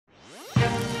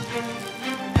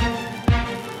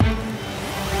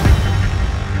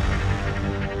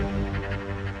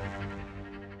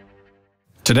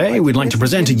Today, we'd like to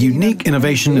present a unique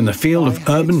innovation in the field of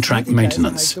urban track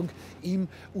maintenance.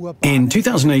 In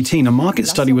 2018, a market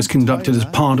study was conducted as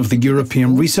part of the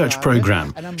European research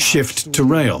program, Shift to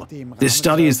Rail. This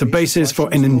study is the basis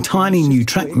for an entirely new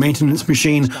track maintenance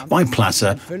machine by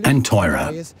Plasser and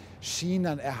Theurer.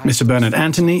 Mr. Bernhard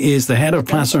Antony is the head of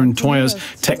Plasser & Theurer's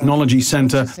Technology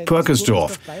Center,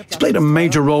 Purkersdorf. He's played a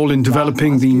major role in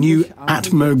developing the new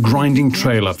ATMO grinding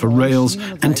trailer for rails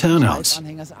and turnouts.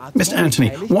 Mr. Antony,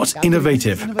 what's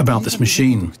innovative about this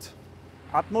machine?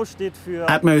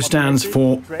 ATMO stands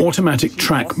for Automatic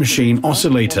Track Machine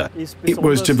Oscillator. It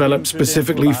was developed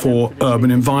specifically for urban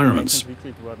environments.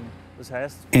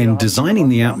 In designing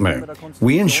the ATMO,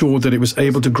 we ensured that it was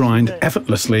able to grind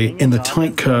effortlessly in the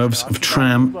tight curves of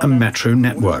tram and metro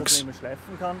networks.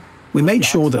 We made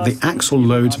sure that the axle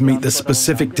loads meet the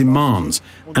specific demands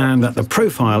and that the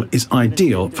profile is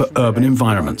ideal for urban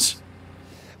environments.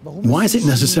 Why is it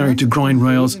necessary to grind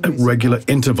rails at regular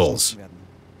intervals?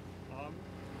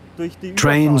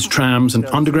 Trains, trams and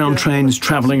underground trains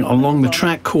traveling along the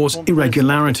track cause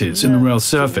irregularities in the rail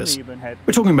surface.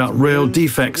 We're talking about rail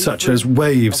defects such as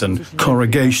waves and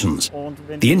corrugations.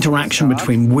 The interaction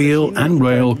between wheel and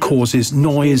rail causes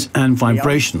noise and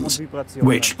vibrations,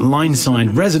 which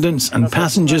line-side residents and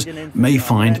passengers may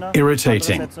find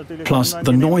irritating. Plus,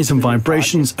 the noise and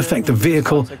vibrations affect the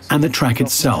vehicle and the track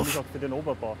itself.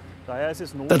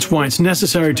 That's why it's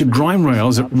necessary to grind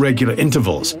rails at regular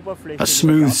intervals. A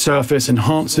smooth surface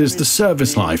enhances the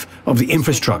service life of the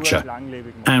infrastructure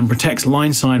and protects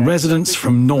line-side residents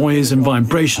from noise and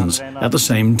vibrations at the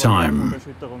same time.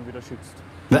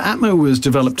 The ATMO was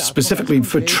developed specifically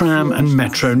for tram and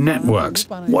metro networks.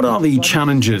 What are the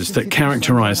challenges that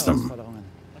characterize them?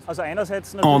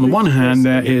 On the one hand,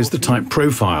 there is the tight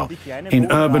profile.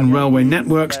 In urban railway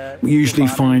networks, we usually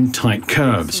find tight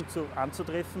curves.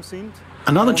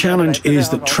 Another challenge is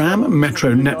that tram and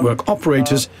metro network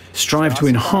operators strive to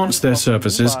enhance their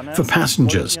services for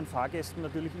passengers.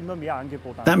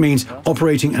 That means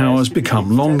operating hours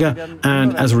become longer,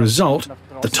 and as a result,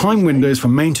 the time windows for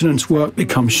maintenance work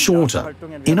become shorter.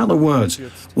 In other words,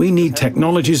 we need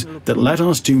technologies that let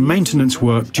us do maintenance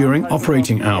work during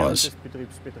operating hours.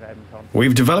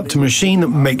 We've developed a machine that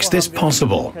makes this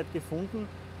possible.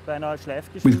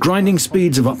 With grinding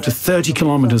speeds of up to 30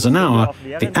 kilometers an hour,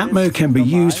 the ATMO can be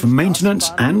used for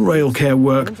maintenance and rail care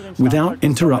work without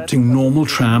interrupting normal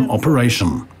tram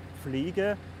operation.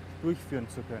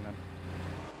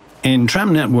 In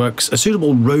tram networks, a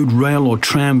suitable road rail or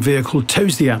tram vehicle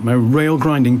tows the ATMO rail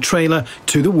grinding trailer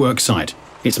to the worksite.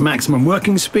 Its maximum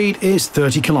working speed is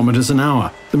 30 kilometers an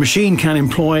hour. The machine can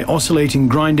employ oscillating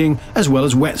grinding as well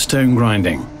as whetstone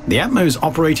grinding. The ATMO's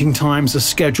operating times are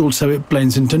scheduled so it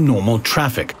blends into normal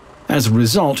traffic. As a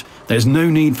result, there's no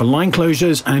need for line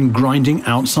closures and grinding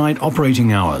outside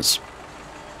operating hours.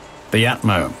 The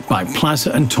ATMO by Plasser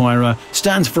and Theurer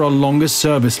stands for a longer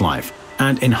service life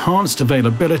and enhanced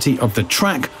availability of the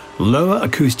track, lower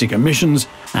acoustic emissions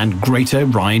and greater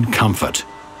ride comfort.